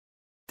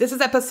This is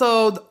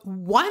episode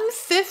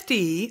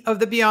 150 of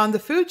the Beyond the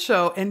Food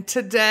Show. And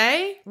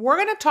today we're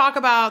going to talk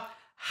about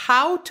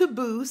how to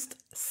boost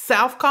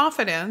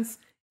self-confidence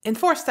in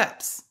 4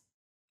 steps.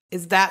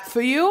 Is that for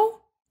you?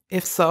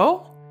 If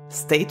so,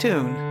 stay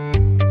tuned.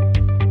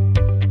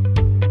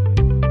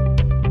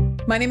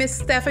 My name is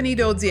Stephanie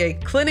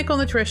Dodier, clinical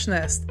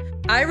nutritionist.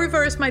 I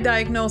reversed my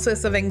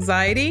diagnosis of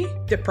anxiety,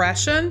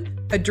 depression,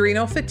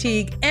 adrenal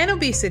fatigue, and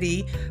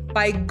obesity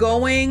by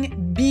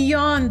going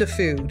beyond the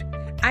food.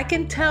 I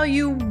can tell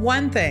you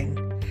one thing,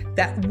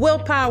 that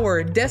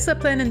willpower,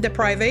 discipline, and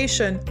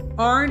deprivation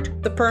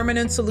aren't the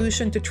permanent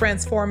solution to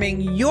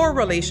transforming your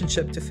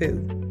relationship to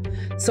food.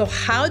 So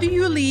how do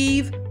you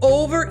leave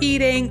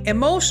overeating,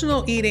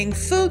 emotional eating,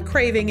 food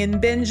craving,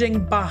 and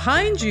binging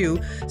behind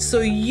you so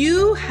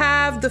you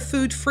have the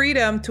food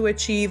freedom to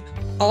achieve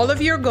all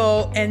of your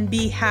goals and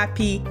be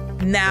happy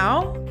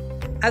now?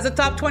 As a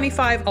top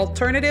 25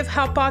 alternative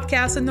health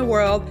podcast in the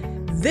world,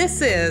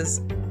 this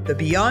is the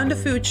Beyond the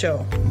Food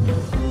Show.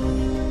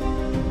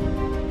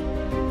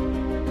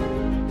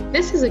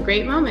 This is a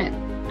great moment.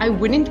 I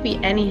wouldn't be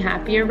any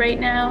happier right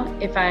now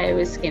if I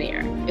was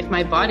skinnier, if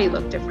my body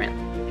looked different.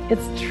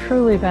 It's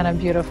truly been a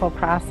beautiful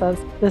process.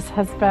 This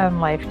has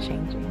been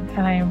life-changing,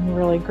 and I am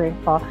really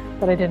grateful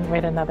that I didn't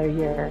wait another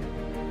year.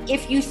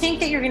 If you think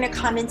that you're going to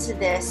come into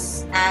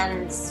this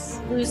and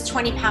lose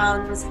 20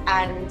 pounds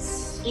and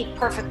eat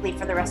perfectly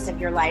for the rest of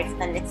your life,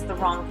 then it's the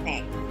wrong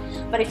thing.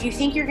 But if you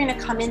think you're going to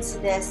come into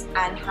this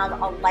and have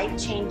a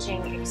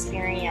life-changing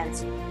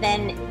experience,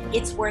 then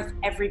it's worth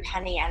every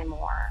penny and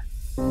more.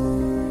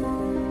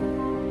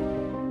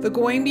 The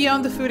Going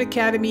Beyond the Food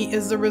Academy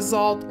is the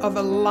result of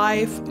a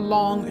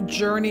lifelong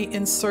journey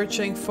in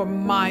searching for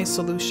my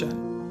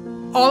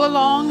solution. All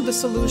along, the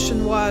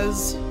solution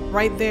was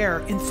right there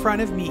in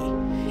front of me.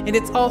 And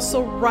it's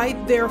also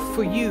right there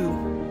for you,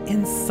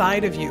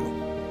 inside of you.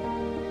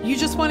 You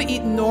just want to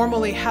eat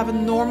normally, have a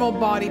normal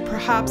body,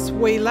 perhaps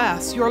weigh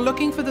less. You're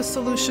looking for the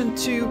solution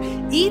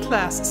to eat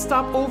less,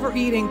 stop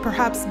overeating,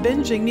 perhaps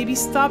binging, maybe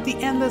stop the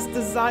endless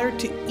desire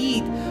to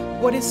eat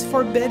what is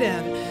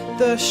forbidden,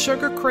 the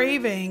sugar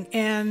craving,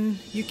 and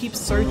you keep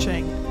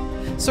searching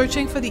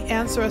for the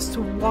answer as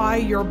to why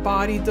your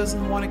body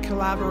doesn't want to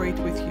collaborate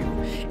with you.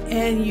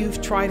 And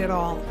you've tried it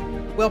all.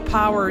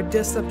 Willpower,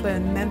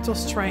 discipline, mental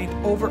strength,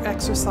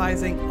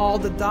 over-exercising, all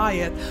the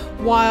diet,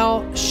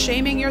 while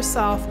shaming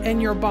yourself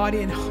and your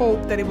body in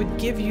hope that it would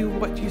give you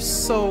what you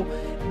so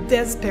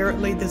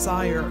desperately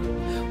desire.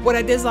 What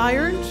I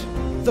desired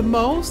the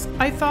most,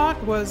 I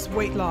thought, was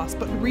weight loss,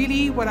 but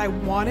really what I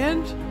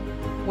wanted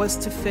was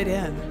to fit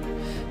in,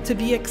 to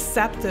be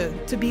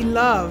accepted, to be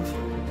loved,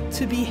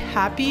 to be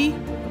happy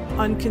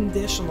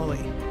unconditionally.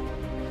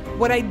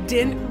 What I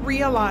didn't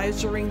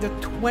realize during the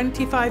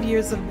 25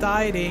 years of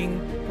dieting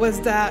was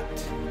that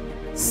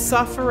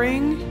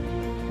suffering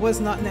was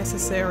not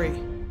necessary.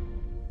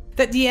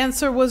 That the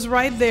answer was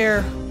right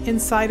there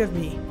inside of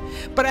me.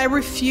 But I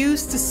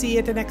refused to see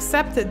it and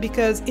accept it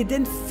because it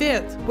didn't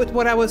fit with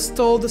what I was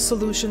told the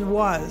solution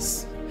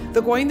was.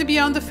 The Going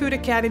Beyond the Food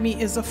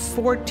Academy is a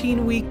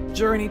 14-week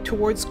journey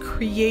towards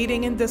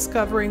creating and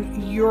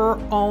discovering your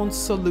own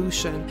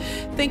solution.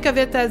 Think of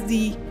it as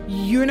the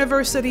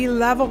university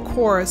level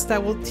course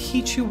that will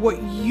teach you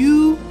what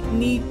you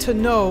need to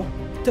know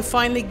to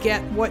finally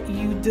get what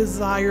you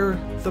desire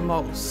the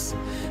most.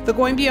 The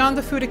Going Beyond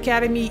the Food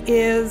Academy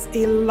is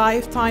a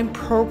lifetime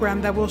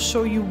program that will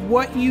show you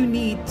what you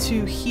need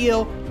to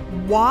heal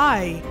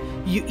why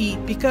you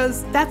eat,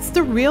 because that's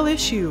the real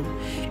issue,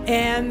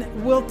 and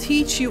will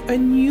teach you a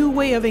new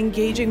way of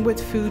engaging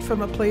with food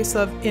from a place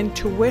of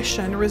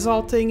intuition,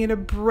 resulting in a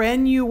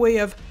brand new way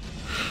of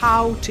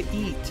how to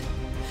eat.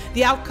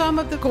 The outcome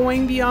of the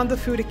Going Beyond the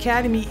Food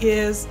Academy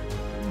is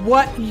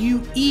what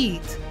you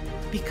eat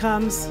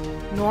becomes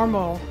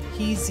normal,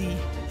 easy,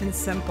 and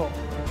simple.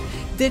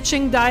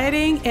 Ditching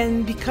dieting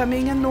and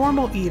becoming a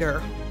normal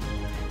eater.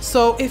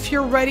 So if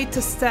you're ready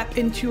to step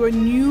into a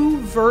new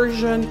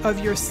version of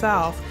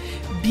yourself,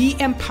 be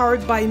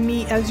empowered by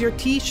me as your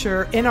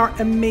teacher in our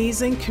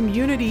amazing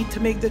community to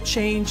make the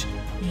change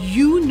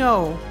you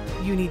know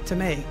you need to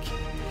make.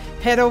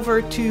 Head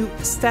over to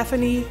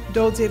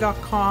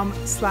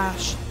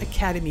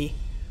stephaniedodier.com/academy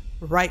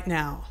right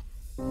now.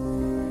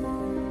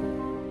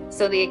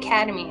 So the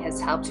Academy has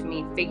helped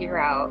me figure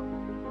out,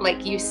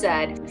 like you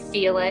said,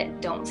 feel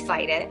it, don't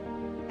fight it.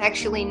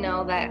 Actually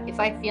know that if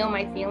I feel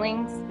my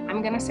feelings,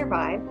 I'm going to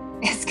survive.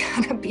 It's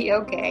going to be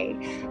okay.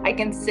 I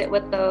can sit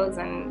with those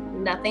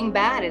and nothing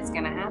bad is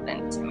going to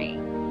happen to me.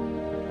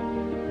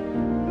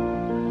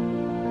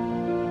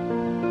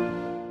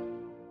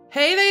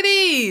 Hey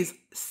ladies,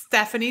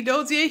 Stephanie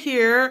Dodier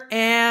here,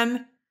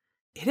 and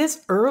it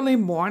is early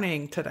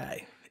morning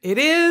today. It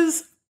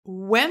is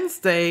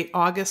Wednesday,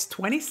 August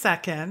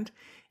 22nd,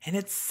 and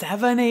it's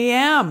 7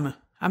 a.m.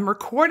 I'm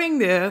recording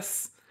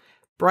this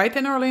bright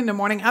and early in the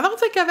morning. I don't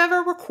think I've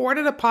ever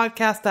recorded a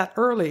podcast that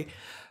early,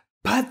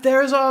 but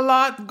there's a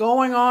lot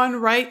going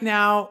on right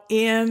now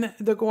in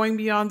the Going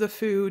Beyond the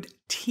Food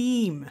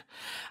team.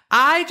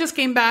 I just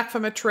came back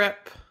from a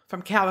trip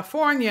from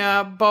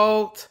California,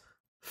 both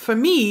for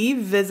me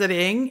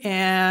visiting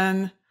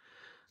and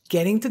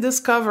getting to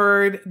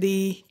discover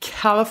the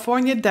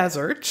California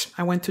desert.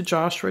 I went to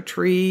Joshua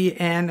Tree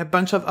and a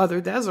bunch of other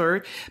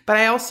desert, but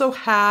I also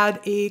had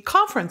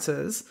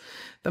conferences,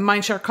 the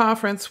Mindshare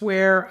conference,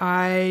 where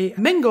I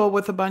mingle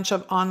with a bunch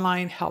of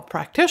online health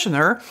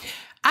practitioners.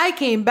 I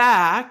came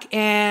back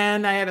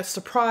and I had a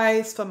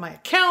surprise from my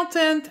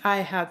accountant. I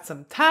had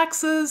some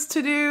taxes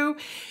to do,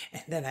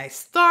 and then I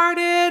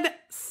started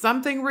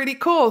something really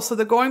cool. So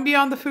the Going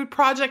Beyond the Food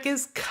project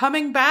is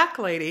coming back,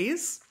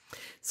 ladies.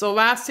 So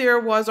last year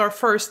was our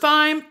first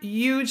time,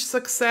 huge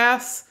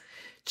success,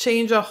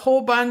 changed a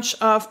whole bunch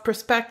of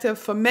perspective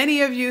for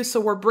many of you. So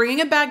we're bringing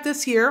it back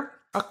this year,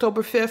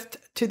 October 5th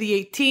to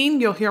the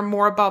 18th. You'll hear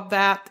more about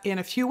that in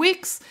a few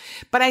weeks.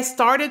 But I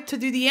started to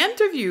do the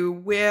interview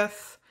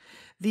with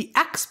the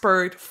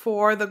expert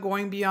for the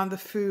Going Beyond the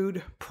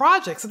Food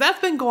project. So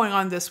that's been going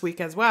on this week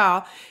as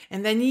well.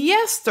 And then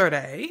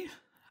yesterday,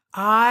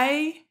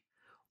 I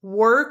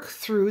worked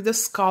through the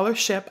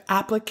scholarship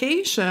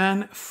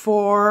application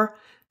for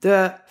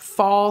the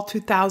fall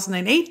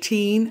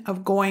 2018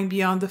 of Going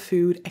Beyond the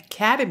Food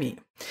Academy.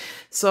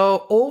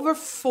 So over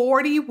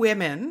 40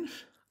 women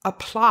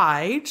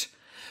applied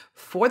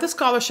for the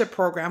scholarship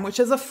program, which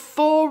is a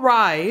full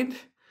ride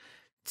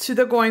to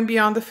the Going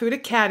Beyond the Food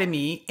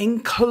Academy,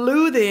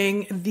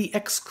 including the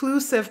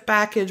exclusive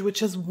package,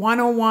 which is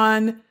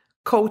 101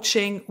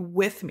 coaching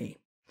with me.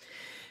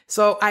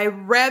 So I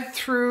read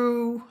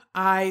through,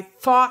 I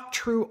thought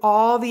through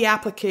all the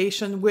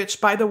application, which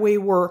by the way,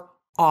 were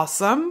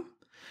awesome.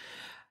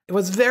 It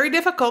was very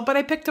difficult, but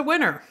I picked a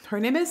winner. Her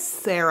name is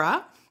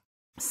Sarah.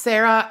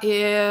 Sarah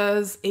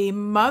is a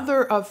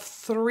mother of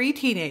 3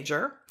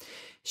 teenagers.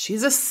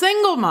 She's a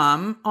single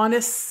mom on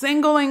a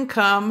single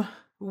income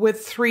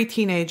with 3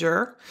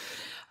 teenagers.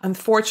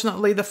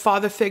 Unfortunately, the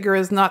father figure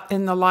is not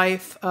in the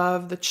life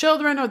of the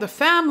children or the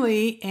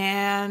family,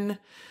 and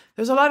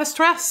there's a lot of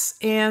stress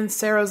in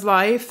Sarah's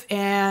life,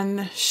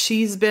 and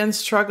she's been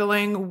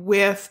struggling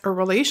with a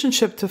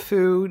relationship to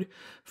food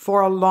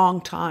for a long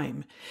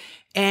time.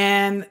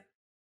 And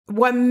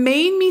what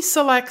made me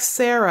select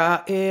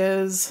Sarah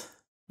is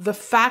the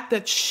fact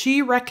that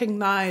she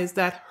recognized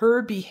that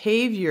her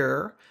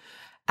behavior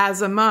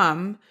as a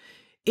mom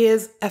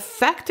is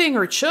affecting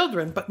her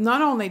children. But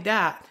not only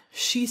that,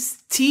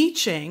 she's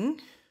teaching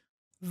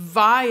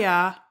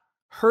via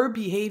her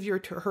behavior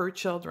to her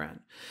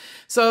children.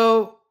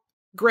 So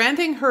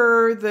granting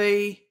her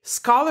the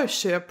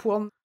scholarship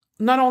will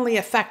not only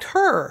affect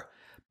her,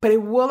 but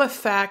it will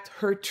affect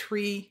her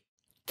 3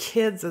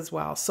 kids as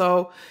well.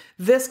 So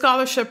this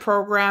scholarship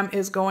program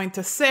is going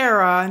to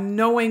Sarah,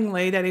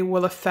 knowingly that it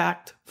will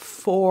affect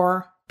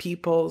 4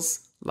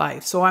 people's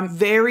life. So I'm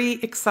very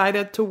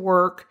excited to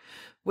work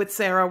with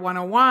Sarah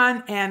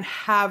 101 and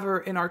have her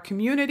in our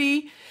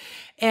community.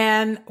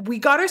 And we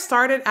got her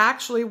started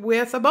actually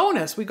with a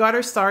bonus. We got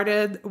her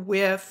started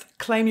with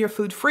Claim Your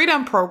Food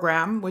Freedom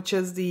program, which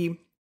is the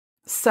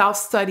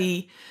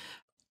self-study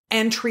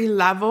entry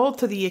level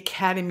to the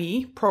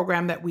Academy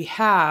program that we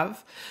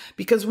have,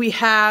 because we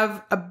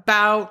have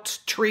about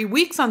 3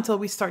 weeks until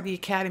we start the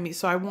Academy.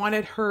 So I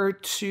wanted her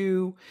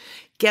to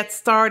get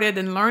started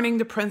in learning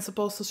the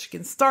principles so she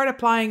can start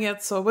applying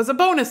it. So it was a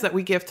bonus that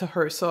we give to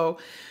her. So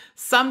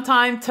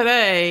sometime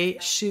today,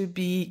 she'll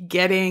be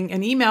getting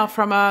an email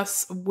from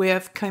us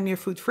with Claim Your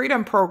Food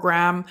Freedom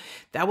program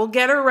that will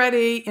get her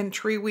ready in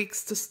 3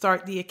 weeks to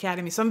start the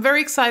Academy. So I'm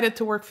very excited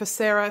to work for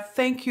Sarah.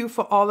 Thank you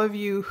for all of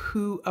you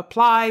who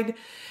applied.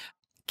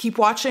 Keep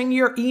watching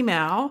your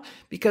email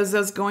because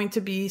there's going to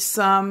be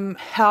some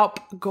help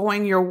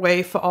going your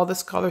way for all the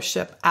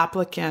scholarship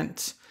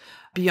applicants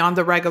beyond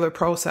the regular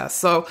process.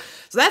 So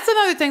that's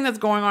another thing that's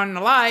going on in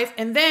the life.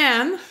 And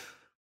then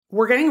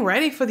we're getting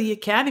ready for the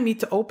Academy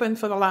to open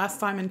for the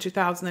last time in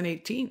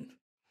 2018.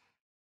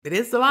 It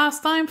is the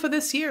last time for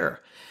this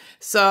year.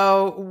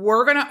 So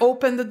we're going to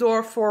open the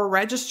door for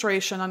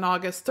registration on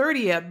August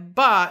 30th,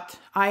 but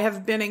I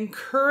have been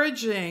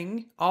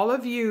encouraging all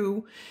of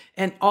you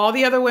and all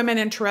the other women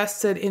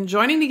interested in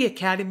joining the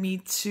Academy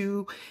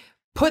to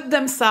put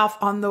themselves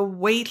on the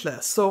wait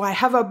list. So I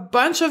have a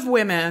bunch of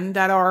women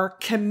that are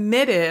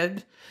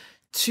committed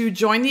to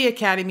join the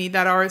Academy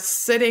that are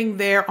sitting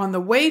there on the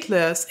wait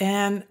list,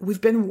 and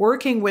we've been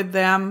working with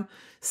them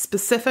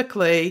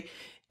specifically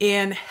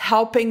in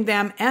helping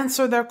them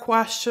answer their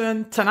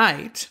question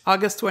tonight,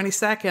 August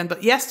 22nd.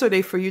 But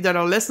yesterday, for you that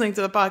are listening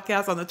to the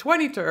podcast on the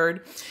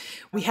 23rd,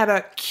 we had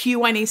a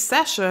Q&A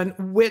session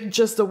with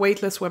just the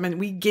waitlist women.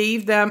 We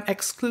gave them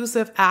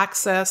exclusive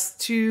access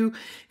to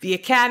the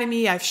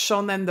Academy. I've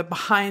shown them the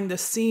behind the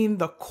scene,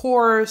 the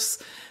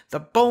course, the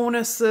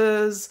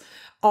bonuses,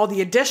 all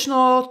the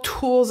additional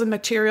tools and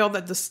material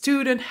that the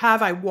student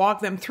have. I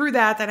walked them through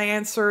that and I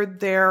answered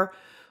their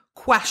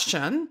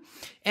question.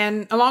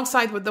 And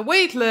alongside with the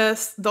wait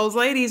list, those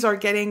ladies are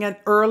getting an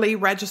early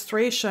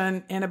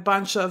registration and a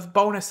bunch of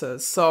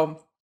bonuses.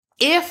 So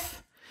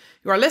if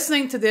you are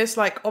listening to this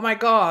like, oh my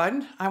God,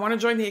 I want to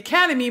join the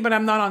Academy, but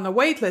I'm not on the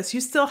wait list,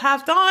 you still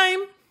have time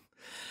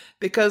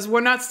because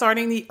we're not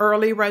starting the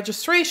early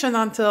registration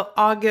until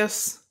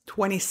August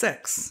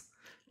 26th,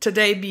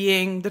 today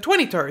being the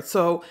 23rd.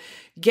 So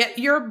get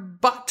your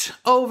butt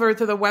over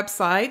to the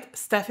website,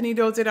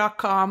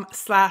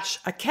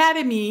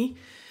 stephaniedozzi.com/academy.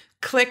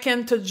 Click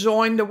in to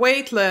join the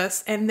wait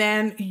list, and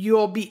then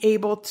you'll be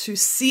able to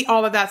see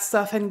all of that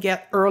stuff and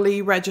get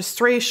early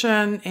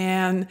registration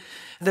and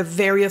the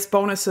various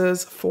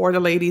bonuses for the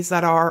ladies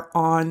that are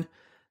on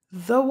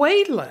the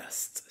wait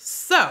list.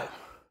 So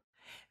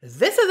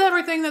this is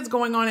everything that's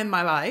going on in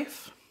my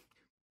life,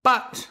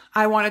 but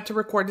I wanted to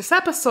record this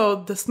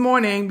episode this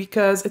morning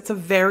because it's a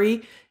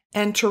very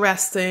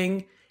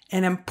interesting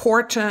and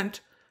important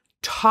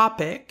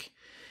topic.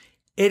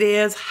 It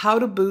is how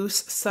to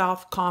boost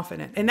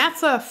self-confidence. And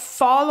that's a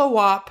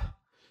follow-up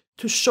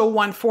to show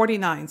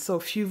 149. So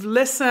if you've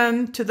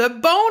listened to the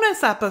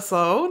bonus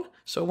episode,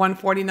 show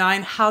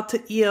 149, how to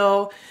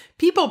heal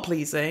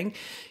people-pleasing,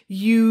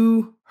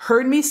 you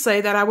heard me say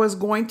that I was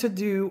going to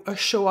do a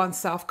show on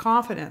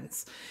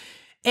self-confidence.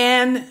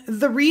 And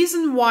the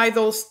reason why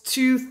those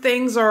two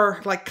things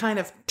are like kind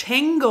of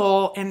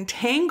tangled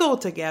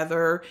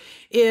together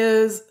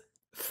is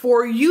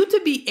for you to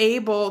be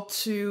able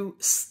to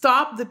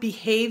stop the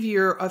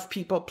behavior of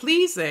people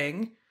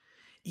pleasing,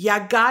 you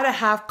gotta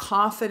have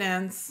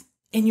confidence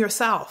in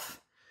yourself.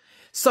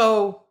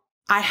 So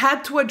I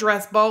had to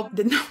address both,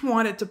 did not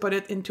want it to put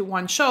it into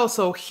one show.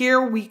 So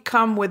here we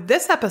come with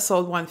this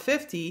episode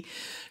 150,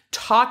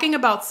 talking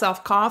about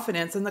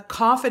self-confidence and the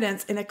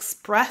confidence in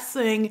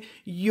expressing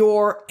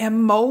your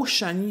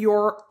emotion,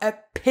 your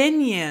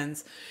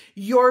opinions,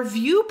 your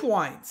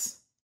viewpoints.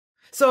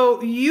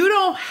 So you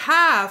don't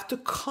have to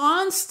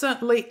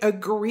constantly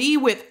agree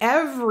with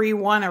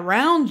everyone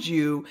around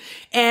you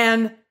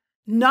and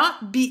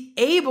not be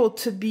able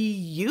to be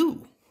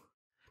you.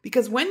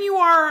 Because when you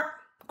are,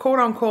 quote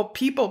unquote,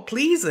 people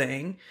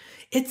pleasing,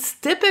 it's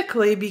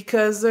typically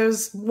because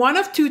there's one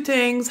of two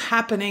things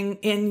happening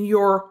in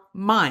your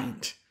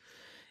mind.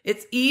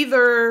 It's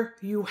either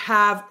you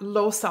have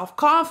low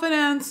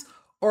self-confidence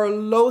or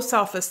low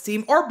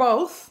self-esteem or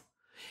both.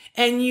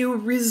 And you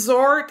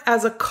resort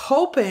as a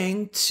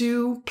coping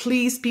to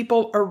please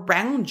people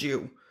around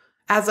you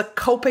as a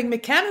coping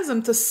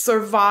mechanism to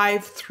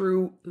survive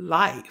through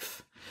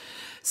life.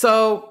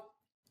 So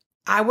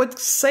I would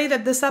say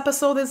that this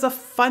episode is a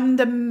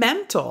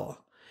fundamental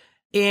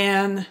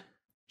in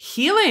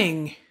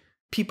healing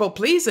people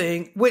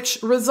pleasing, which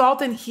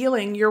result in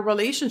healing your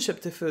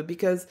relationship to food,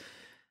 because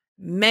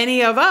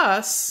many of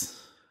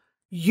us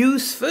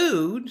use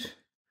food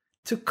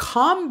to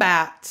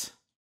combat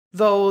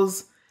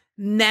those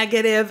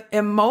negative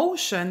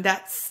emotion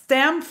that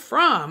stem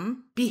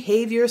from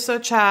behavior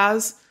such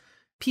as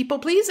people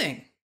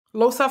pleasing,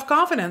 low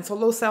self-confidence, or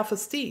low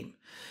self-esteem.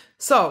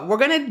 So we're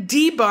going to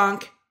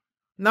debunk,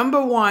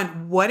 number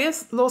one, what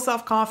is low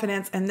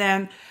self-confidence? And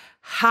then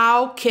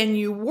how can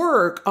you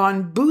work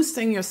on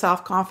boosting your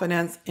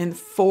self-confidence in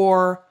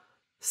 4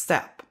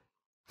 steps?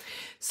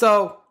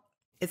 So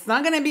it's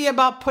not going to be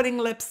about putting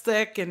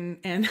lipstick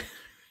and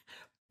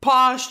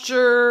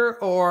posture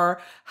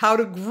or how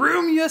to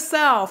groom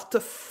yourself to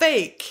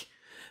fake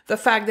the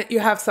fact that you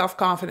have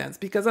self-confidence,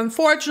 because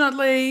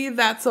unfortunately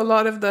that's a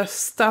lot of the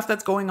stuff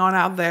that's going on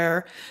out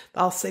there.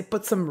 I'll say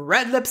put some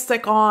red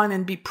lipstick on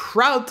and be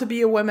proud to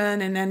be a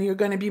woman, and then you're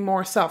going to be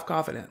more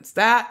self-confident.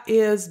 That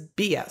is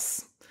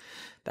BS.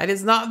 That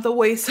is not the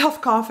way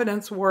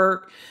self-confidence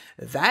works.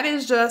 That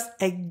is just,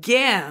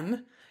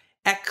 again,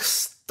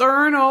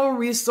 external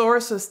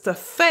resources to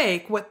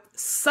fake with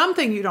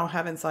something you don't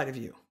have inside of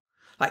you.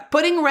 Like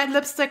putting red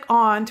lipstick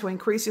on to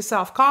increase your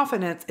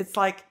self-confidence, it's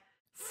like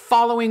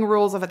following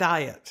rules of a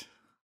diet.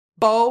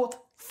 Both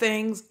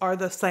things are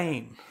the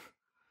same.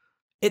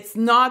 It's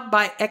not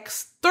by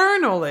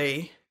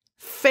externally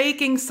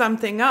faking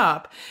something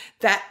up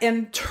that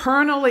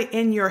internally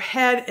in your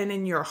head and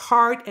in your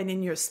heart and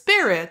in your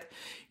spirit,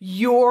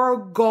 you're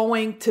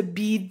going to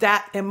be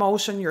that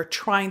emotion you're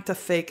trying to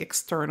fake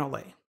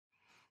externally.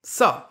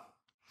 So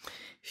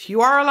if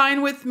you are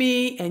aligned with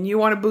me and you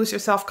want to boost your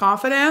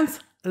self-confidence,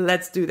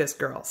 let's do this,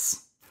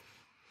 girls.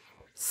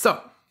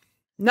 So,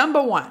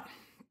 number one,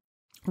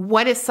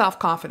 what is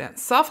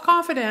self-confidence?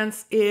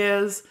 Self-confidence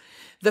is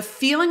the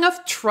feeling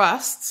of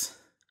trust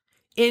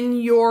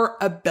in your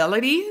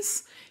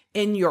abilities,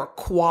 in your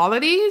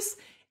qualities,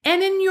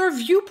 and in your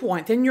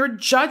viewpoint, in your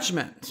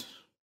judgment.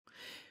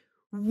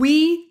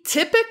 We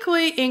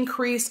typically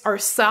increase our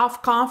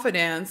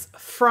self-confidence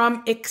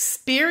from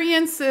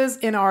experiences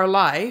in our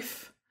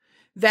life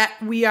that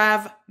we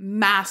have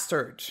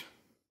mastered.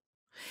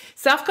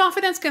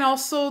 Self-confidence can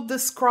also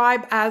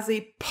describe as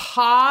a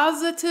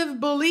positive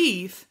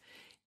belief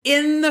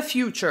in the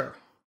future.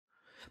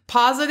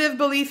 Positive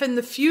belief in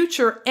the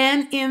future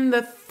and in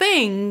the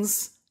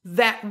things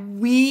that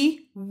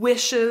we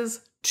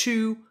wishes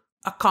to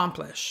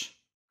accomplish.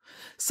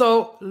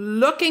 So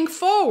looking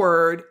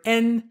forward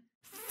and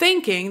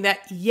thinking that,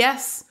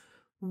 yes,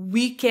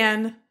 we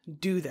can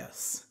do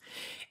this.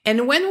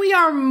 And when we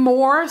are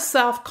more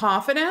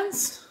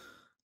self-confident,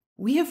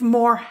 we have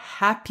more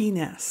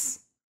happiness.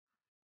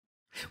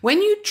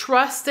 When you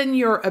trust in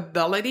your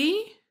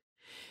ability,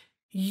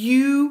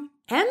 you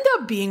end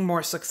up being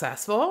more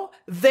successful.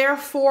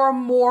 Therefore,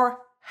 more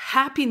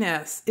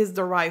happiness is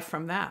derived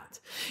from that.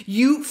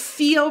 You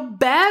feel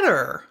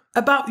better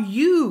about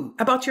you,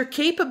 about your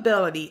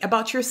capability,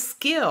 about your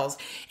skills,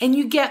 and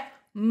you get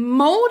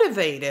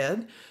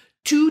motivated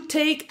to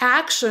take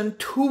action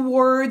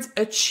towards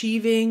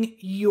achieving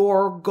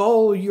your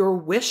goal, your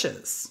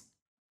wishes.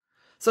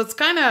 So it's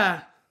kind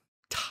of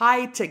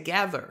tied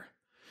together.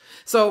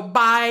 So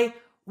by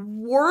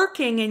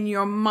working in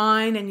your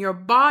mind and your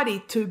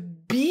body to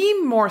be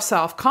more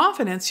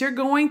self-confident, you're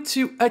going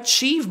to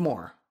achieve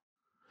more.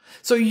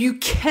 So you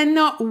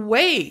cannot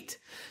wait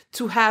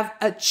to have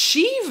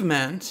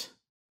achievement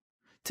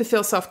to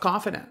feel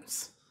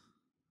self-confidence.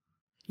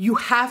 You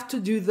have to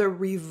do the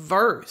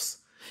reverse.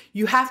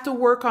 You have to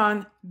work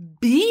on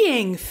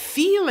being,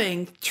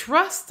 feeling,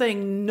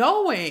 trusting,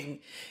 knowing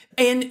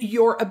in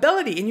your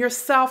ability, in your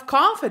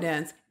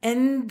self-confidence,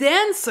 and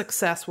then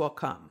success will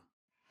come.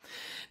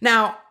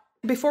 Now,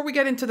 before we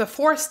get into the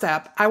fourth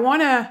step, I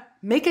want to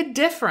make a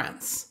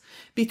difference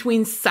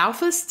between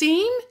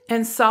self-esteem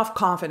and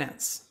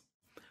self-confidence.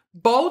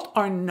 Both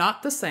are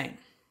not the same.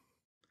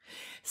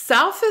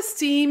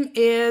 Self-esteem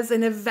is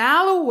an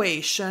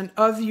evaluation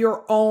of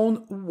your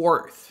own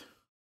worth.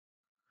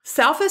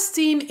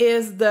 Self-esteem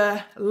is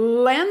the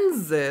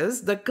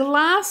lenses, the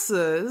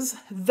glasses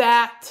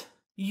that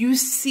you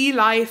see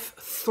life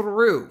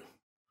through,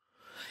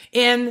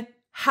 in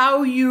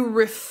how you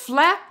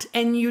reflect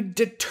and you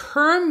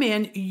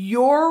determine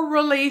your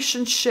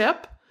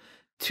relationship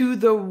to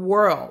the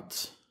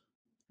world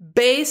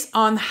based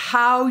on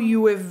how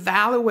you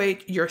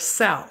evaluate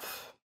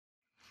yourself.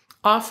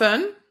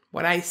 Often,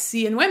 what I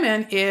see in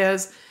women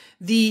is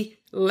the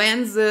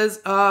lenses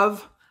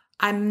of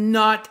I'm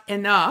not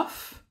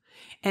enough,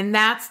 and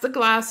that's the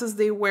glasses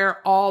they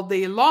wear all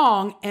day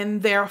long,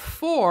 and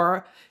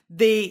therefore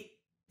they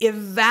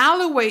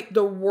evaluate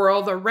the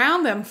world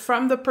around them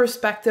from the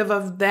perspective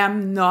of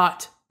them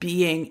not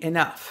being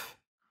enough.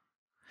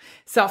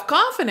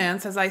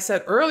 Self-confidence, as I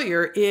said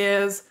earlier,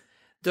 is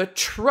the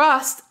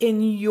trust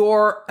in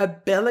your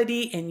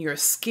ability and your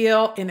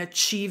skill in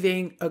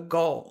achieving a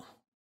goal.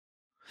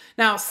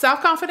 Now,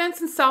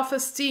 self-confidence and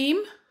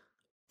self-esteem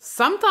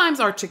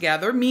sometimes are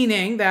together,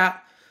 meaning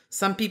that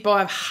some people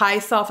have high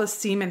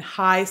self-esteem and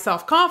high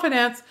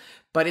self-confidence,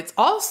 but it's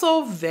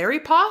also very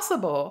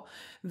possible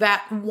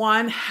that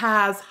one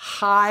has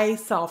high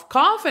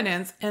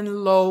self-confidence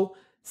and low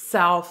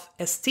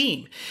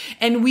self-esteem.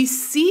 And we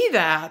see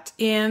that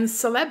in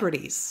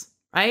celebrities,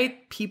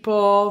 right?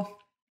 People,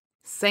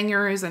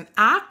 singers and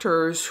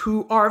actors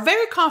who are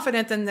very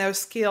confident in their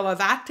skill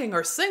of acting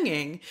or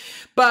singing,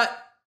 but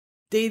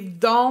they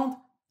don't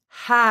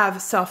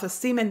have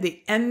self-esteem and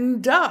they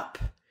end up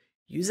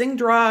using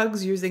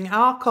drugs, using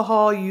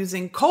alcohol,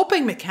 using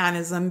coping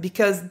mechanism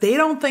because they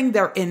don't think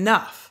they're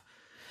enough.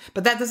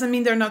 But that doesn't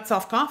mean they're not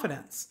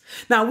self-confident.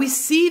 Now, we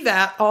see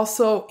that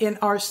also in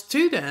our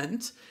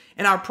student,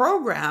 in our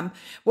program,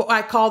 what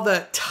I call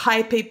the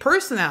type A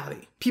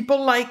personality.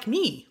 People like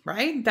me,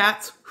 right?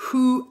 That's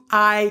who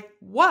I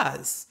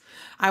was.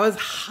 I was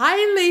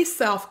highly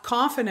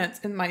self-confident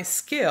in my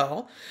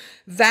skill.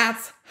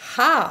 That's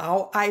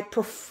how I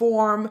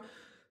perform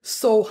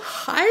so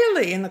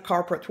highly in the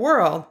corporate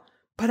world,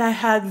 but I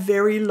had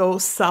very low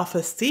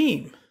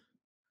self-esteem.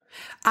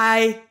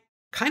 I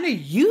kind of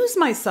use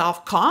my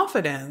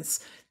self-confidence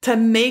to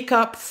make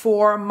up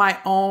for my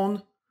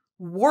own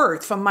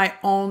worth, for my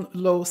own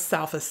low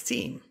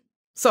self-esteem.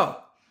 So,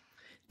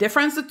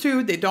 difference the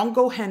two, they don't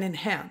go hand in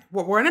hand.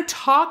 What we're going to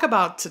talk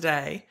about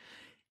today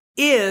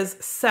is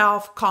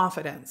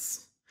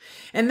self-confidence.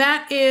 And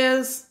that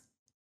is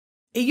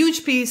a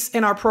huge piece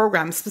in our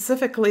program,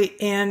 specifically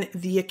in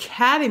the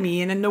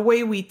academy. And in the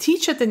way we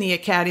teach it in the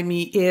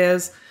academy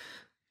is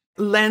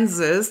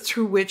lenses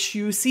through which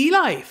you see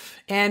life.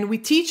 And we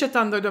teach it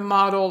under the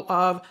model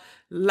of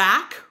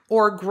lack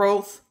or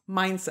growth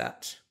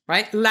mindset,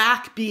 right?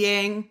 Lack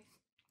being,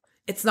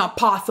 it's not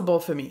possible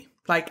for me.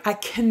 Like, I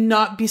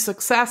cannot be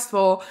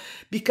successful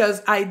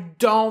because I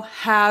don't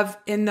have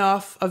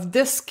enough of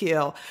this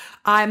skill.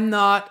 I'm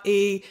not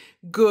a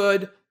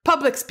good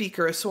public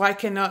speaker, so I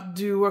cannot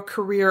do a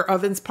career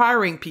of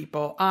inspiring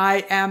people.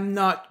 I am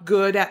not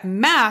good at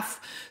math,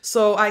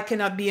 so I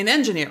cannot be an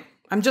engineer.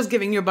 I'm just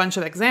giving you a bunch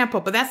of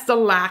examples, but that's the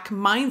lack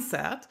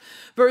mindset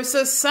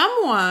versus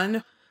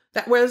someone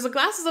that wears the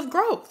glasses of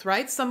growth,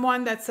 right?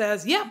 Someone that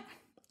says, yeah,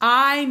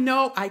 I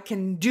know I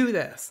can do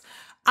this.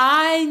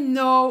 I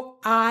know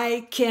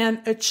I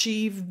can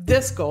achieve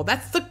this goal.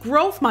 That's the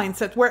growth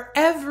mindset where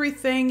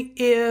everything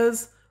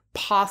is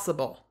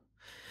possible.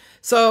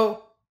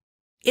 So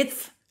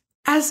it's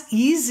as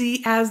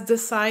easy as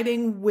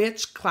deciding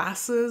which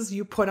glasses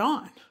you put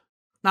on.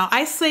 Now,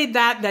 I say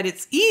that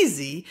it's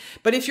easy,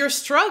 but if you're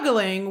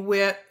struggling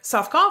with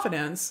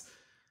self-confidence,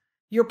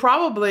 you're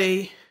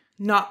probably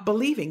not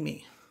believing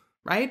me,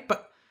 right?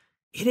 But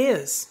it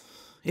is.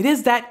 It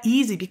is that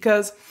easy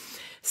because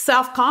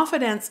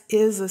self-confidence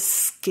is a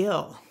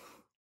skill.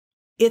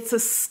 It's a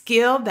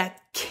skill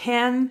that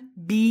can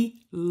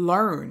be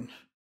learned.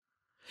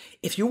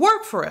 If you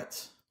work for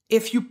it,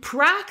 if you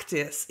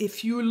practice,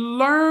 if you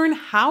learn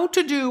how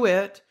to do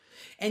it,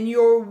 and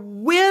you're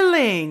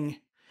willing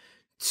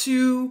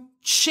to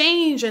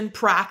change and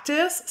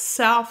practice,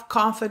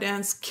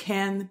 self-confidence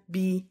can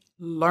be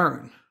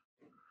learned.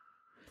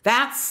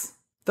 That's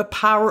the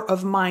power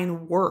of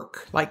mind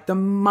work, like the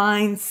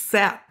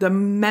mindset, the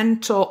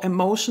mental,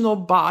 emotional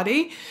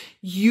body.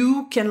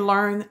 You can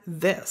learn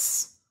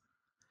this,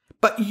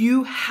 but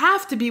you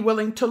have to be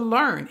willing to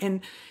learn.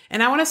 And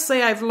I want to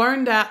say I've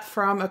learned that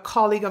from a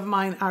colleague of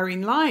mine,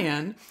 Irene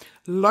Lyon.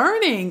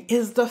 Learning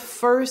is the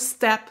first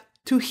step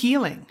to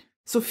healing.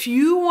 So if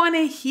you want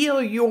to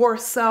heal your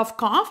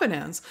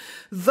self-confidence,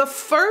 the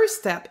first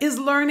step is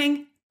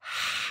learning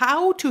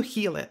how to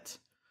heal it.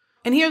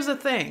 And here's the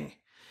thing.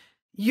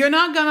 You're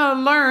not going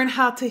to learn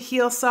how to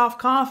heal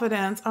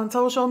self-confidence on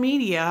social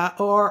media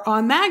or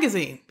on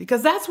magazine,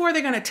 because that's where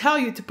they're going to tell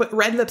you to put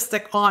red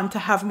lipstick on to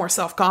have more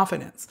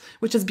self-confidence,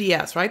 which is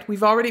BS, right?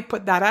 We've already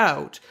put that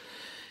out.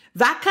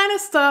 That kind of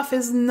stuff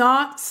is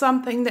not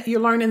something that you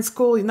learn in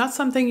school, not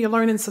something you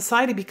learn in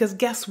society, because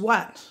guess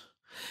what?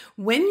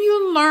 When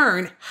you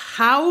learn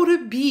how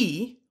to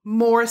be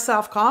more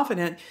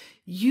self-confident,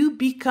 you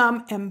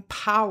become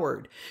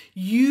empowered.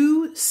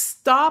 You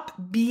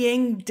stop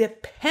being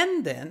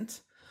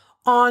dependent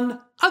on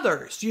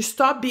others. You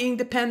stop being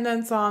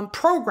dependent on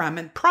program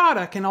and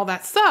product and all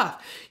that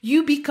stuff.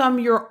 You become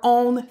your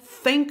own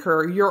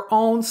thinker, your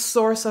own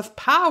source of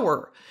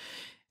power.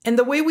 And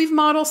the way we've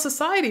modeled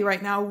society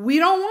right now, we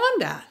don't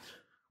want that.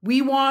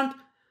 We want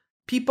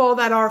people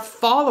that are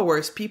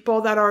followers,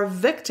 people that are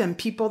victim,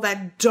 people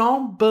that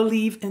don't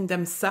believe in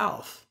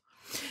themselves.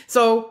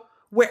 So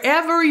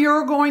wherever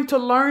you're going to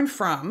learn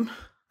from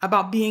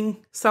about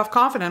being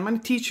self-confident, I'm going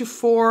to teach you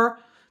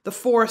the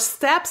 4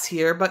 steps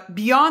here. But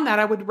beyond that,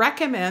 I would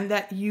recommend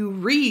that you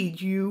read,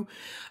 you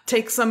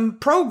take some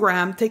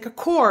program, take a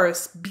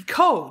course, be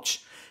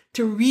coached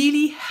to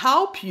really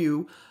help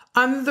you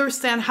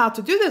understand how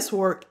to do this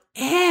work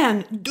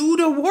and do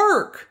the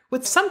work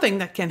with something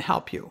that can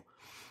help you.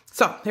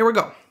 So here we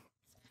go.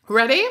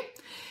 Ready?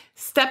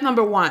 Step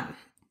number 1,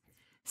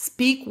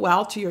 speak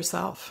well to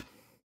yourself.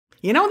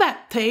 You know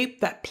that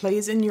tape that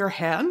plays in your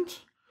head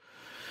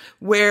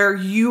where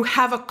you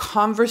have a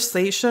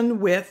conversation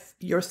with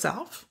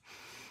yourself,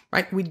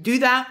 right? We do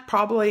that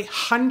probably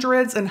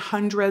hundreds and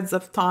hundreds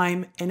of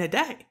times in a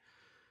day.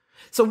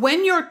 So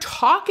when you're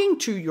talking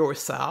to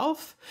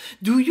yourself,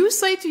 do you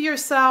say to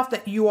yourself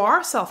that you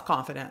are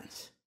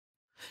self-confident?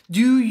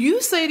 Do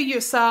you say to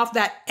yourself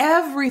that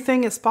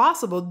everything is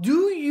possible?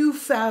 Do you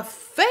have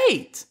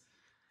faith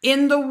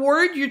in the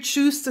word you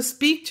choose to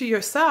speak to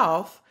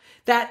yourself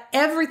that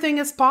everything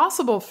is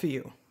possible for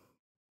you?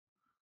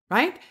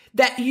 Right?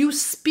 That you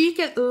speak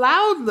it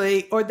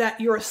loudly or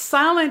that you're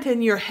silent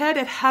in your head,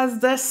 it has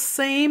the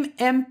same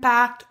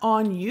impact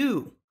on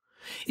you.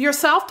 Your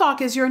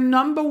self-talk is your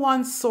number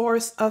one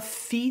source of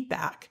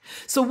feedback.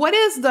 So what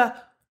is the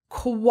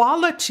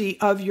quality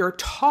of your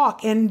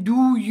talk, and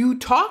do you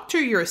talk to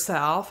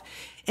yourself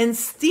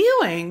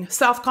instilling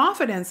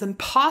self-confidence and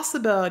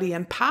possibility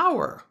and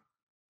power?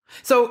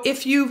 So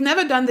if you've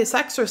never done this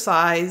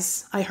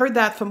exercise, I heard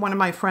that from one of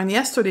my friends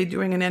yesterday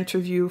doing an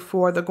interview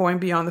for the Going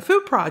Beyond the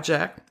Food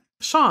project,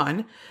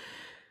 Sean.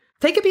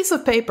 Take a piece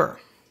of paper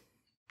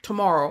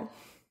tomorrow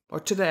or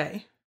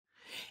today,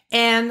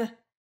 and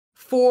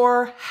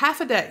for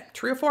half a day,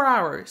 3 or 4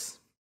 hours,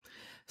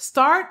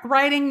 start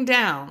writing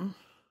down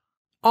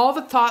all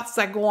the thoughts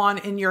that go on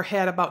in your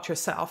head about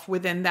yourself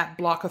within that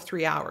block of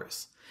 3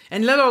 hours.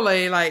 And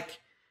literally, like,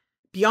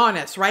 be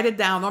honest, write it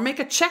down or make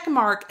a check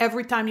mark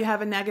every time you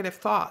have a negative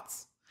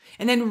thoughts.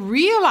 And then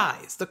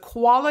realize the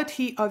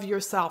quality of your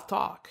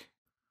self-talk.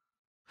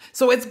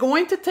 So it's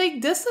going to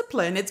take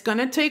discipline. It's going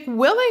to take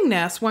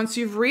willingness once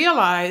you've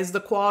realized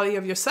the quality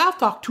of your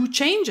self-talk to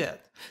change it.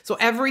 So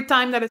every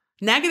time that a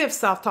negative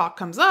self-talk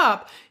comes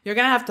up, you're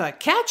going to have to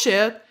catch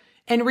it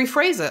and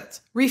rephrase it,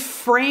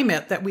 reframe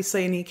it, that we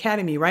say in the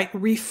academy, right?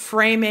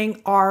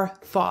 Reframing our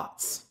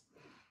thoughts.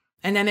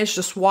 And then it's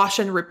just wash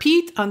and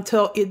repeat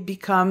until it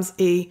becomes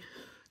a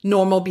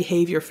normal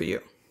behavior for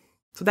you.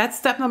 So that's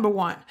step number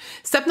 1.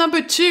 Step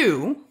number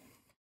 2,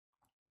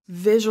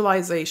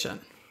 visualization.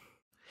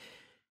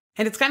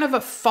 And it's kind of a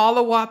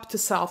follow-up to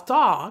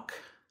self-talk.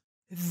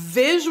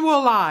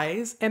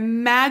 Visualize,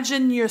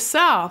 imagine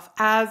yourself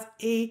as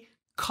a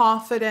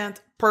confident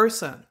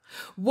person.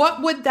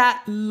 What would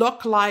that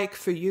look like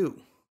for you?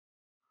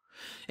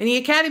 In the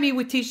academy,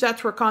 we teach that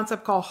through a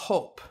concept called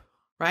hope,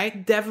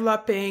 right?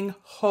 Developing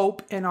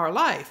hope in our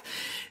life.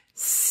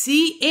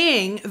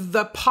 Seeing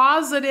the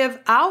positive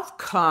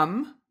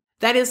outcome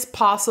that is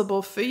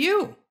possible for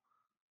you,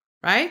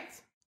 right?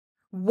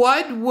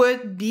 What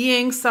would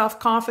being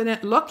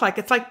self-confident look like?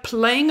 It's like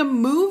playing a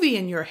movie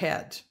in your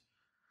head.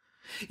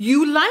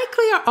 You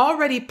likely are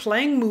already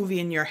playing movie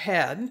in your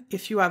head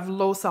if you have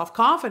low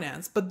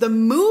self-confidence, but the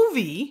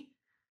movie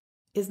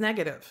is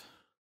negative.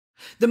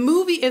 The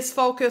movie is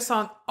focused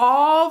on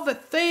all the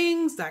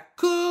things that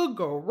could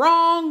go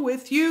wrong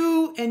with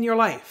you in your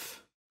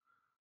life.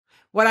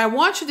 What I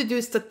want you to do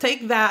is to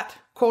take that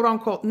quote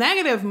unquote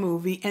negative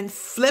movie and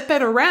flip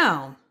it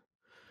around.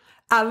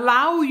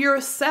 Allow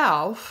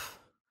yourself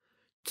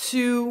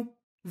to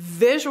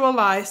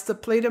visualize, to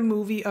play the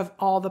movie of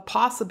all the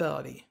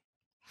possibility.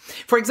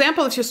 For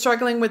example, if you're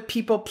struggling with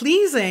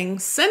people-pleasing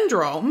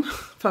syndrome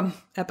from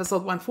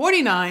episode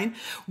 149,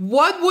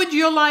 what would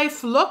your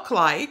life look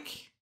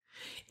like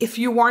if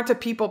you weren't a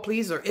people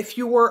pleaser? If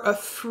you were a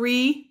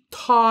free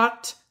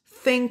thought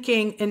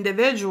thinking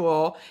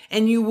individual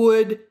and you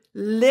would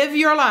live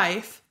your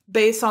life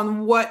based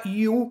on what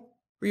your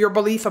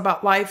belief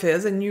about life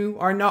is, and you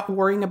are not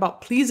worrying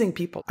about pleasing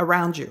people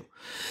around you.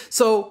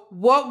 So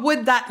what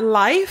would that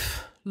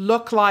life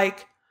look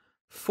like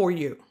for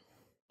you?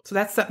 So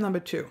that's step number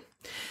 2.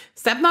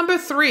 Step number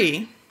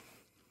 3,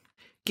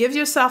 give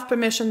yourself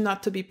permission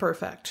not to be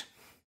perfect.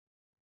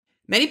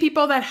 Many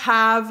people that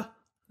have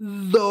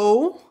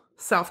low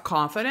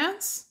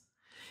self-confidence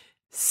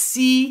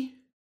see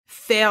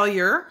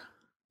failure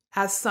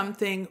as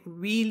something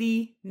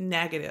really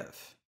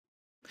negative.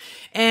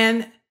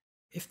 And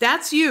if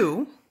that's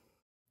you,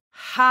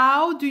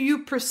 how do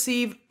you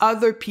perceive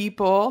other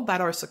people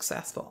that are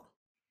successful?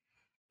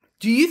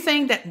 Do you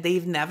think that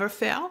they've never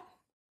failed?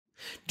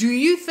 Do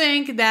you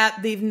think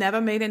that they've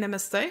never made any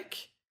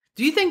mistake?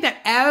 Do you think that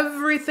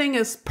everything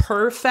is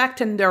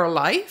perfect in their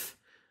life?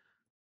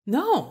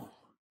 No.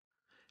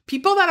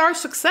 People that are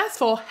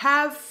successful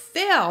have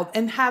failed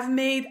and have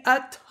made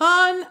a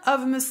ton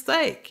of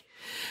mistakes.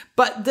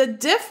 But the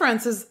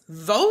difference is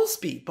those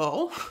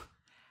people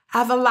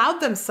have allowed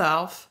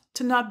themselves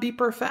to not be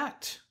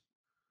perfect.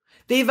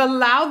 They've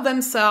allowed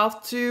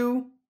themselves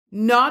to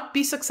not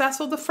be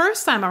successful the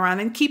first time around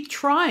and keep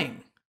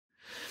trying.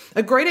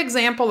 A great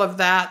example of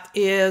that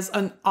is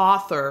an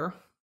author,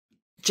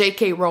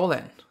 J.K.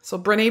 Rowling. So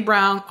Brené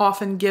Brown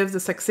often gives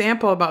this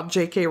example about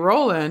J.K.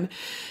 Rowling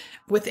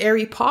with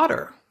Harry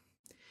Potter.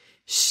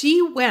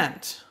 She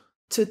went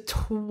to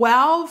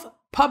 12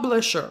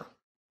 publishers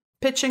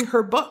pitching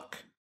her book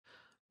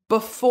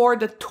before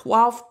the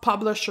 12th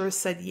publisher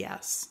said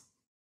yes.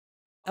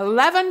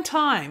 11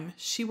 times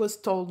she was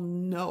told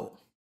no.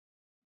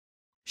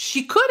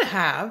 She could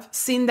have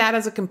seen that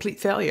as a complete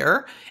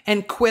failure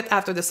and quit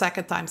after the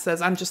second time,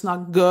 says, I'm just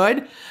not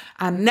good.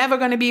 I'm never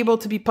going to be able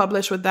to be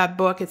published with that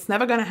book. It's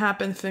never going to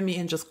happen for me,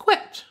 and just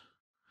quit.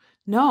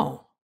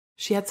 No,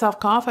 she had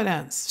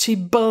self-confidence. She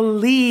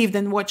believed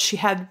in what she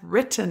had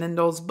written in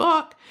those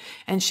books,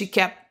 and she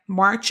kept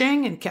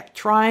marching and kept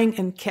trying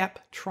and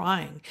kept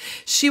trying.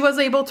 She was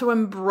able to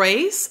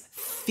embrace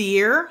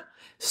fear,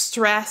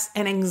 stress,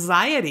 and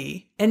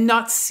anxiety and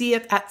not see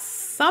it as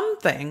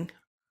something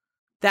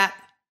that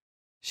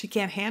she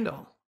can't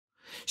handle.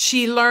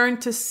 She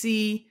learned to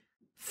see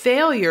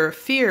failure,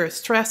 fear,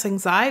 stress,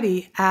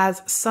 anxiety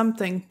as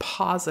something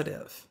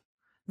positive.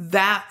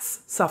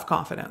 That's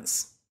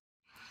self-confidence.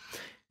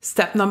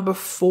 Step number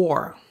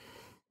 4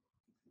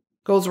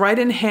 goes right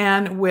in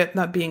hand with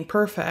not being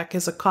perfect,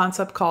 is a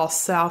concept called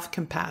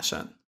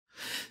self-compassion.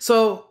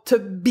 So to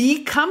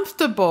be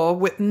comfortable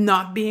with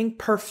not being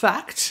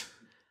perfect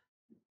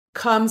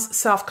comes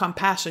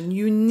self-compassion.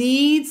 You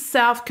need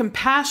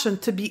self-compassion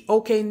to be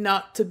okay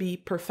not to be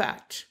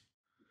perfect.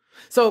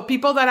 So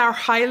people that are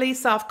highly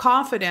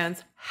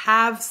self-confident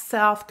have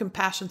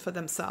self-compassion for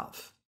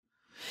themselves.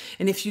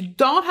 And if you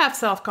don't have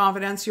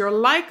self-confidence, you're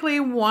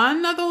likely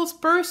one of those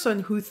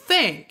persons who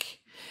think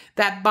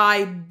that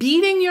by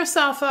beating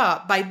yourself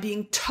up, by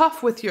being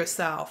tough with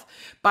yourself,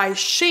 by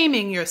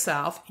shaming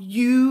yourself,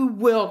 you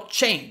will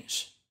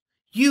change.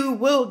 You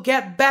will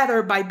get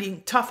better by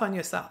being tough on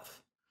yourself.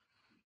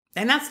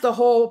 And that's the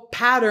whole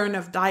pattern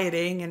of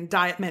dieting and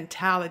diet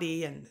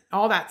mentality and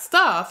all that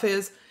stuff,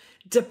 is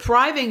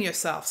depriving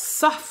yourself,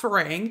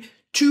 suffering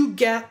to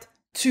get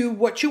to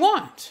what you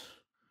want.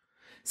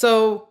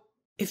 So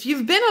if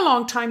you've been a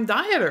long time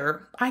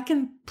dieter, I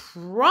can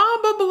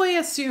probably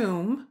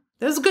assume,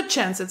 there's good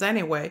chances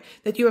anyway,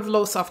 that you have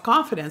low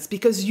self-confidence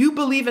because you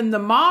believe in the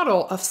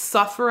model of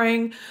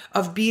suffering,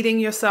 of beating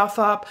yourself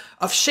up,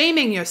 of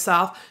shaming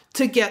yourself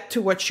to get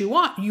to what you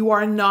want. You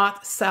are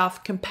not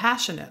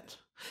self-compassionate.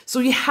 So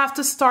you have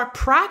to start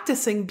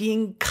practicing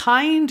being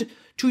kind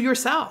to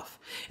yourself.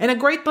 And a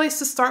great place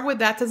to start with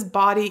that is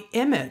body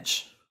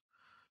image,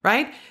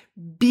 right?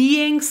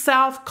 Being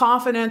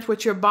self-confident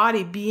with your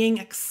body, being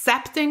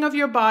accepting of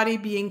your body,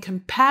 being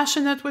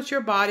compassionate with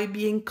your body,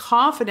 being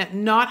confident,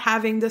 not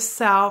having the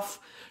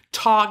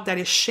self-talk that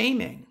is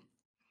shaming.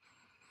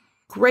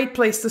 Great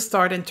place to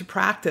start and to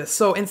practice.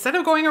 So instead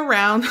of going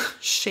around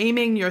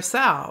shaming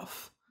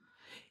yourself,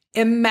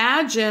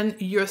 imagine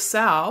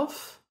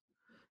yourself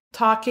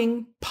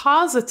talking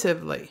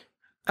positively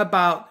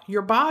about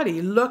your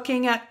body,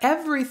 looking at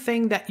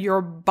everything that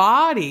your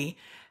body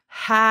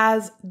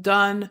has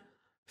done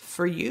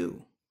for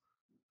you,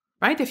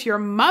 right? If you're a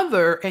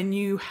mother and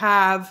you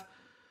have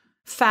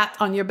fat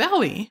on your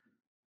belly,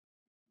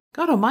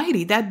 God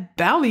almighty, that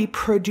belly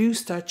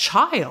produced a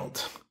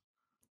child.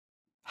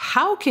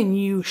 How can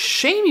you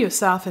shame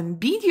yourself and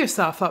beat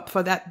yourself up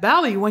for that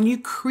belly when you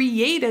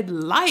created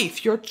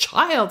life? Your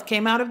child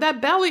came out of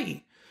that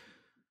belly.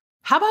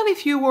 How about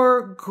if you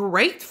were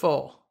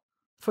grateful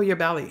for your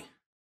belly?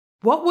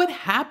 What would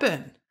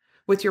happen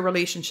with your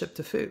relationship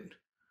to food?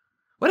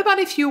 What about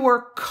if you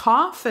were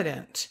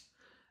confident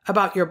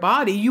about your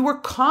body? You were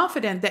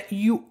confident that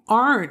you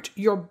aren't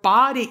your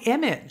body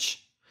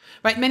image,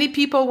 right? Many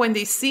people, when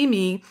they see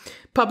me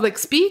public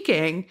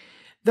speaking,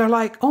 they're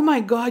like, oh my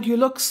God, you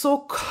look so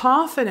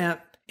confident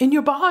in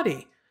your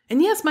body.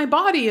 And yes, my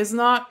body is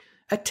not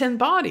a tin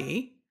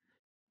body,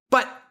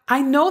 but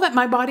I know that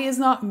my body is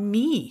not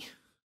me,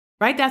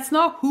 right? That's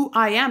not who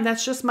I am.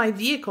 That's just my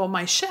vehicle,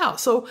 my shell.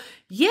 So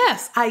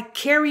yes, I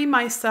carry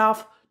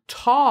myself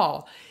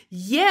tall.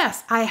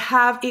 Yes, I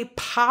have a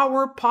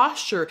power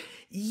posture.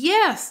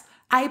 Yes,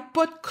 I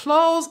put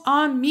clothes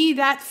on me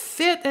that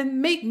fit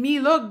and make me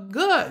look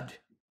good.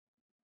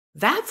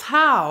 That's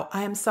how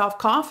I am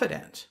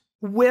self-confident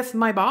with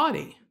my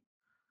body.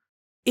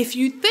 If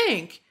you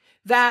think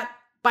that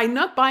by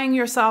not buying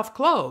yourself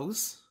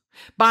clothes,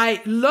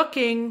 by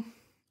looking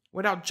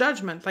without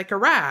judgment like a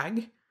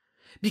rag,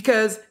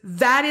 because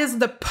that is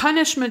the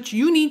punishment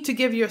you need to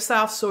give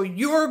yourself so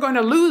you're going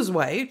to lose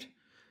weight,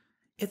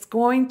 it's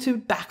going to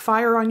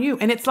backfire on you.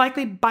 And it's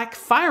likely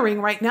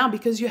backfiring right now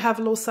because you have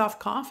low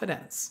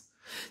self-confidence.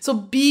 So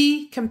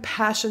be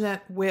compassionate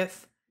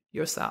with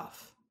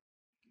yourself.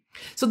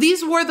 So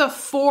these were the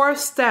 4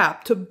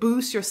 steps to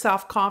boost your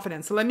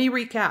self-confidence. So let me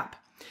recap.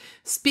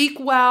 Speak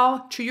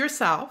well to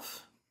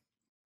yourself.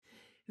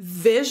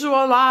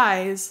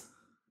 Visualize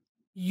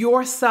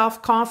your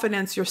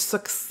self-confidence, your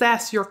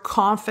success, your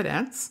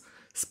confidence.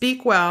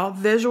 Speak well,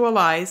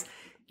 visualize.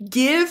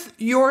 Give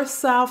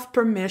yourself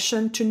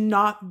permission to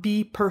not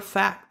be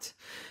perfect.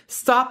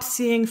 Stop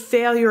seeing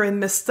failure and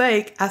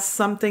mistake as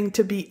something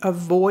to be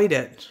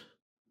avoided.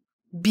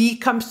 Be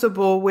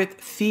comfortable with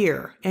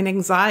fear and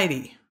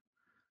anxiety.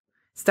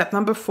 Step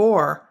number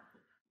 4,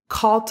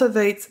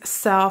 cultivate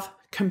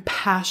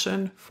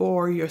self-compassion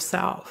for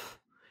yourself.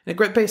 And a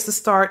great place to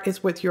start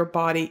is with your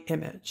body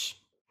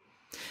image.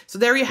 So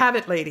there you have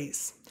it,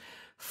 ladies.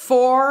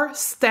 4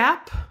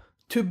 steps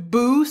to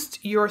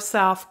boost your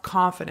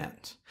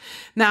self-confidence.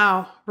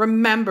 Now,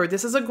 remember,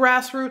 this is a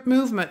grassroots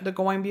movement, the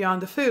Going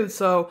Beyond the Food.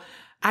 So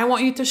I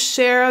want you to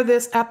share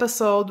this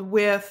episode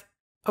with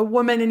a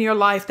woman in your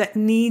life that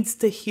needs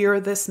to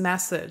hear this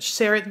message.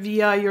 Share it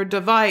via your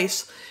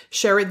device.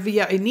 Share it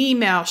via an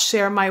email.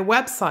 Share my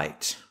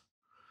website.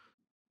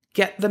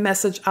 Get the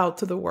message out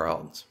to the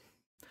world.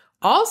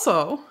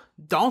 Also,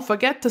 don't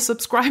forget to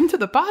subscribe to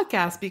the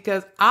podcast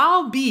because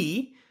I'll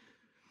be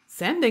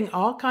sending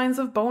all kinds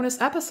of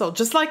bonus episodes,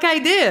 just like I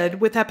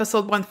did with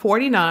episode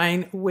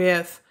 149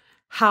 with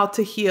how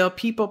to heal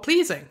people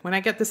pleasing. When I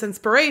get this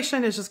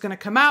inspiration, it's just going to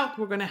come out.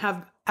 We're going to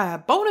have a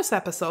bonus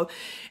episode.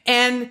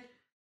 And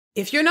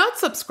if you're not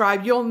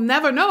subscribed, you'll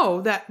never know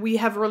that we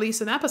have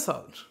released an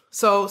episode.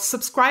 So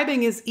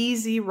subscribing is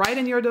easy right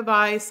in your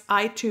device,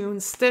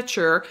 iTunes,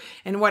 Stitcher.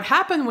 And what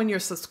happens when you're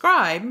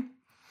subscribed,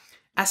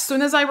 as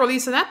soon as I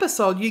release an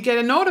episode, you get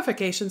a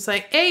notification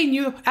saying, hey,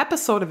 new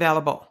episode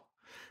available.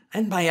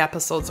 And my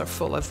episodes are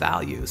full of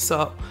value.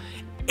 So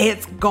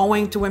it's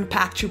going to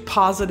impact you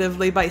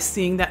positively by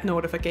seeing that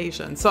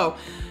notification. So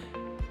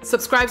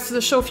subscribe to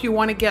the show if you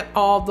want to get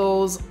all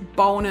those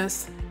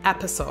bonus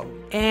episodes.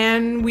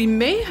 And we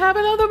may have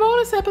another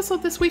bonus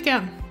episode this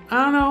weekend.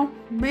 I don't know.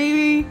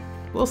 Maybe.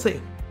 We'll see.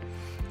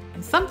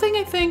 And something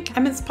I think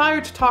I'm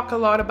inspired to talk a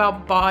lot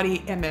about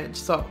body image.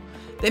 So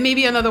there may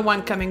be another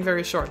one coming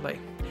very shortly.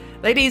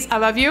 Ladies, I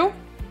love you.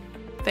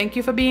 Thank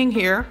you for being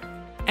here.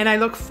 And I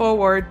look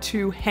forward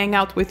to hang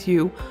out with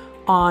you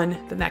on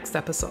the next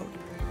episode.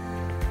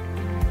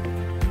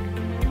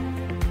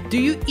 Do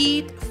you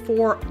eat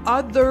for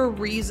other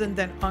reason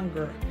than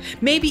hunger?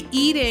 Maybe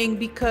eating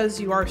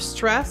because you are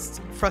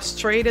stressed,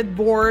 frustrated,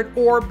 bored,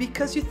 or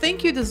because you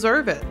think you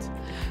deserve it.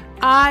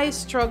 I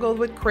struggled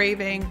with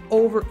craving,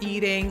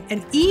 overeating,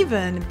 and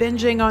even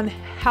binging on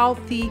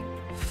healthy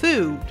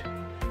food,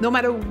 no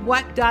matter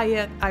what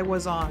diet I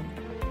was on.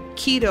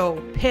 Keto,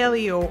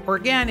 paleo,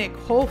 organic,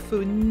 whole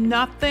food,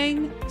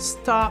 nothing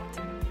stopped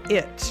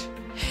it.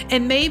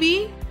 And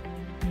maybe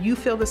you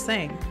feel the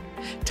same.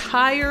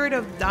 Tired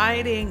of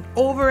dieting,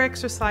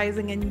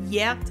 over-exercising, and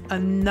yet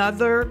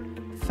another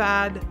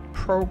fad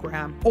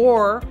program.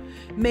 Or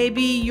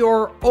maybe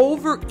you're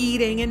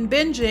overeating and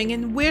binging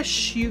and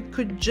wish you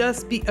could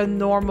just be a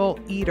normal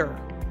eater.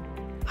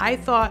 I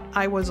thought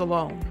I was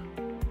alone.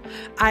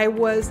 I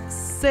was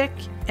sick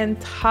and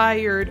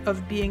tired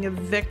of being a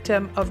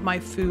victim of my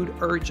food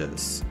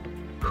urges.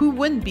 Who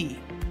wouldn't be?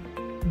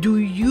 Do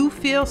you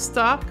feel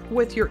stuck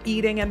with your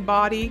eating and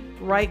body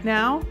right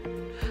now?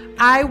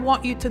 I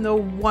want you to know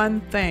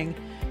one thing.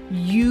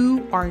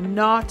 You are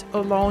not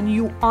alone.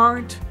 You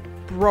aren't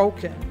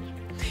broken.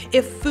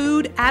 If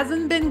food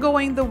hasn't been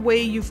going the way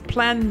you've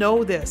planned,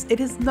 know this. It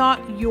is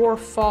not your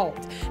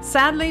fault.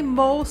 Sadly,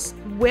 most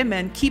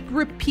women keep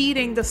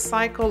repeating the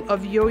cycle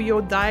of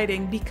yo-yo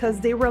dieting because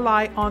they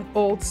rely on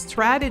old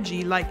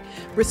strategy like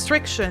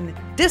restriction,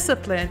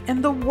 discipline,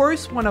 and the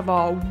worst one of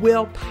all,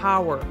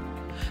 willpower.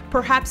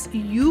 Perhaps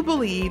you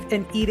believe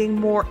in eating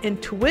more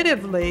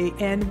intuitively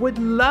and would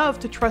love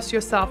to trust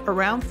yourself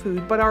around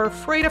food, but are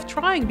afraid of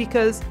trying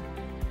because,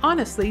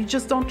 honestly, you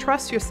just don't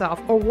trust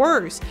yourself. Or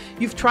worse,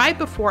 you've tried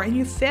before and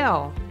you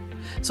fail.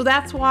 So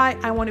that's why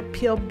I want to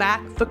peel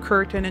back the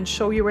curtain and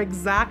show you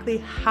exactly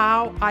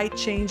how I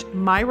changed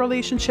my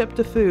relationship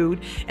to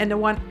food and the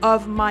one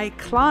of my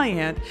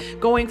client,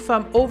 going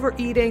from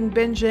overeating,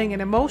 binging,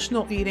 and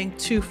emotional eating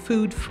to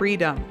food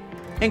freedom.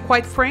 And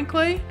quite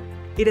frankly,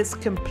 it is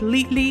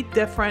completely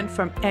different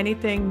from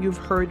anything you've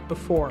heard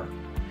before.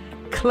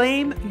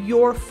 Claim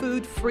Your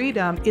Food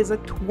Freedom is a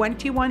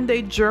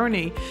 21-day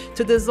journey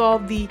to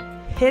dissolve the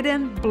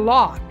hidden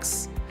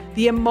blocks,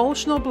 the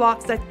emotional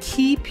blocks that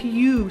keep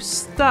you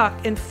stuck,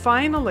 and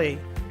finally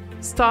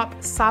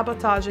stop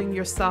sabotaging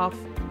yourself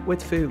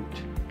with food.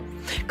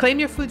 Claim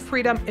Your Food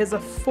Freedom is a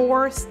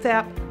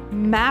 4-step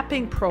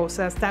mapping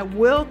process that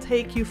will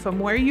take you from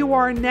where you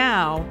are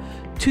now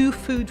to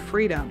food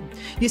freedom.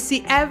 You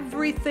see,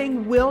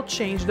 everything will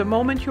change the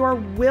moment you are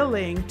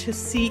willing to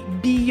see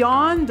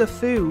beyond the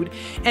food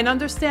and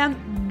understand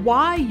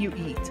why you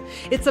eat.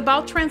 It's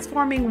about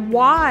transforming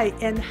why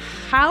and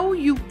how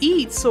you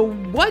eat so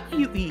what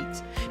you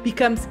eat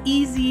becomes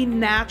easy,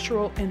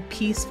 natural, and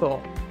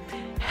peaceful.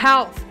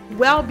 Health,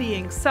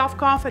 well-being,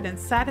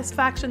 self-confidence,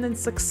 satisfaction, and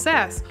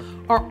success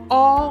are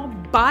all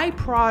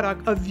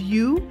byproduct of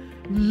you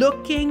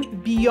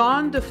looking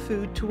beyond the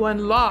food to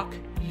unlock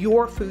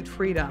your food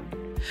freedom.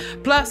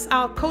 Plus,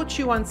 I'll coach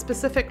you on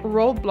specific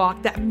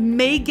roadblocks that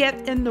may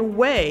get in the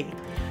way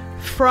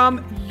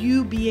from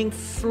you being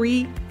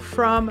free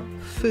from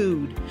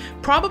food.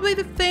 Probably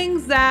the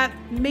things that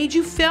made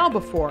you fail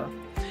before.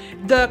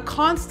 The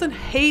constant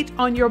hate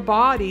on your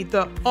body,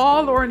 the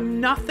all or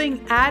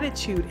nothing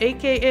attitude,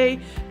 aka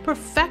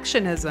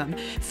perfectionism,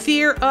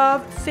 fear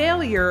of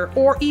failure,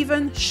 or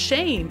even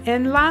shame.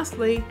 And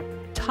lastly,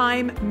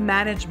 time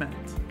management.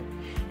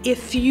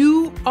 If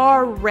you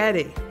are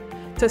ready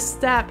to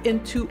step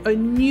into a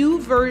new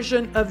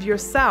version of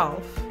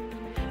yourself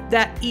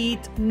that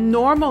eats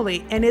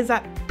normally and is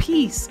at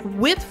peace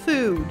with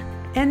food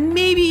and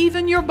maybe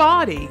even your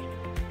body,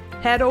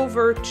 head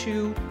over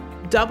to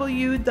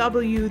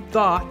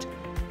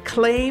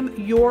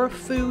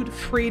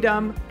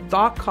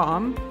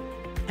www.claimyourfoodfreedom.com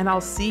and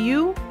I'll see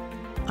you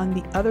on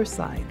the other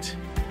side.